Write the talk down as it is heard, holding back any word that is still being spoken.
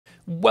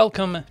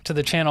Welcome to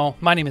the channel.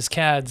 My name is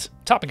Cads.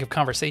 Topic of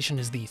conversation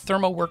is the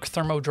Thermoworks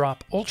ThermoDrop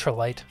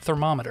Ultralight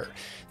thermometer.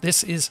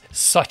 This is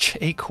such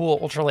a cool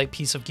ultralight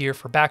piece of gear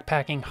for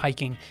backpacking,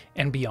 hiking,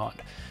 and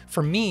beyond.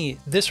 For me,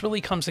 this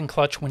really comes in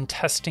clutch when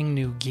testing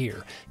new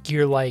gear.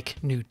 Gear like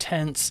new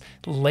tents,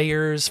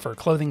 layers for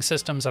clothing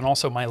systems, and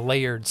also my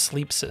layered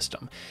sleep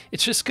system.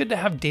 It's just good to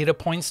have data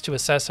points to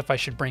assess if I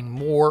should bring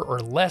more or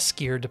less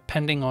gear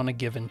depending on a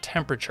given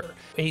temperature.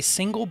 A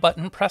single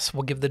button press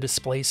will give the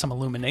display some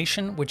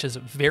illumination, which is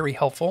very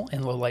helpful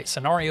in low light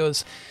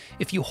scenarios.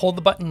 If you hold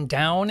the button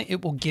down,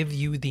 it will give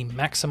you the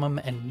maximum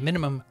and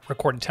minimum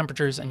recorded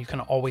temperatures, and you can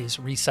always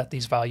reset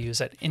these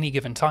values at any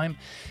given time.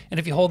 And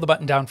if you hold the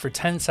button down for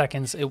 10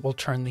 seconds, it will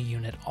turn the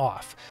unit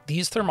off.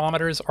 These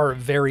thermometers are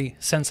very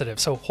sensitive,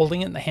 so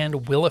holding it in the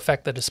hand will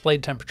affect the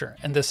displayed temperature,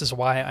 and this is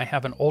why I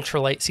have an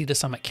Ultralight Sea to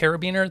Summit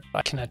carabiner.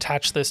 I can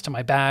attach this to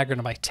my bag or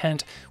to my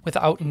tent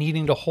without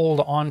needing to hold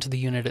on to the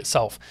unit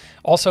itself.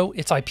 Also,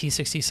 it's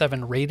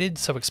IP67 rated,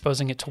 so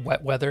exposing it to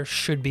wet weather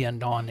should be a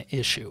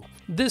non-issue.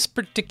 This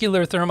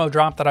particular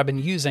ThermoDrop that I've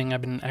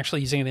been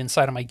actually using it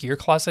inside of my gear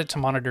closet to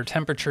monitor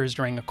temperatures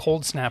during a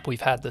cold snap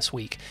we've had this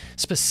week,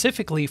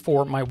 specifically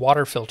for my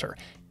water filter.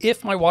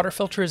 If my water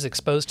filter is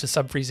exposed to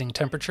sub-freezing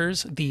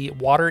temperatures, the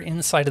water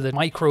inside of the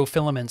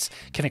microfilaments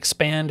can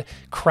expand,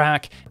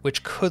 crack,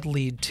 which could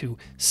lead to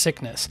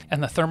sickness.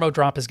 And the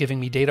ThermoDrop is giving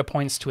me data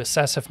points to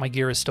assess if my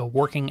gear is still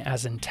working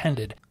as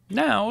intended.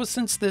 Now,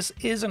 since this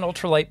is an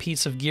ultralight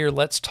piece of gear,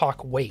 let's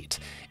talk weight.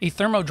 A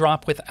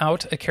ThermoDrop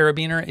without a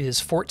carabiner is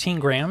 14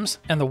 grams,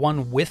 and the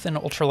one with an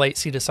Ultralight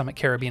Sea to Summit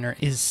carabiner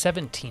is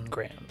 17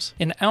 grams.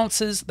 In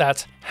ounces,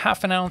 that's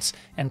half an ounce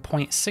and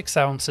 0.6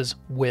 ounces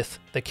with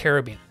the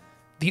carabiner.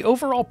 The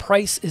overall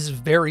price is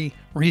very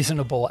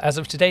reasonable. As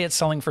of today, it's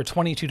selling for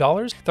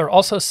 $22. They're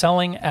also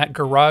selling at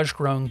Garage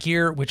Grown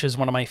Gear, which is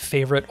one of my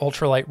favorite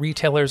ultralight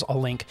retailers. I'll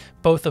link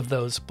both of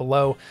those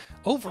below.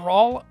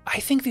 Overall, I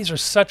think these are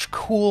such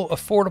cool,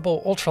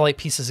 affordable ultralight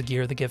pieces of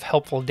gear that give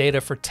helpful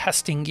data for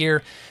testing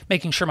gear,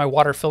 making sure my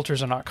water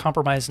filters are not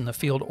compromised in the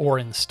field or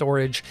in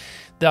storage.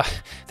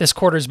 This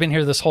quarter's been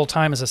here this whole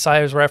time as a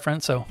size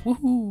reference, so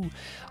woohoo!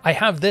 I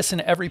have this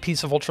and every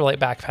piece of ultralight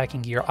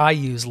backpacking gear I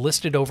use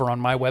listed over on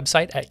my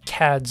website at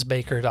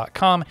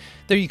cadsbaker.com.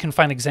 There you can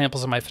find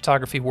examples of my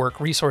photography work,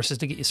 resources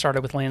to get you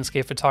started with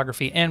landscape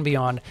photography and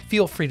beyond.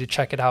 Feel free to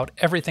check it out.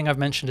 Everything I've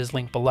mentioned is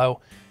linked below.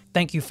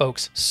 Thank you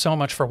folks so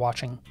much for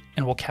watching,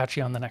 and we'll catch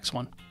you on the next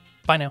one.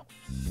 Bye now.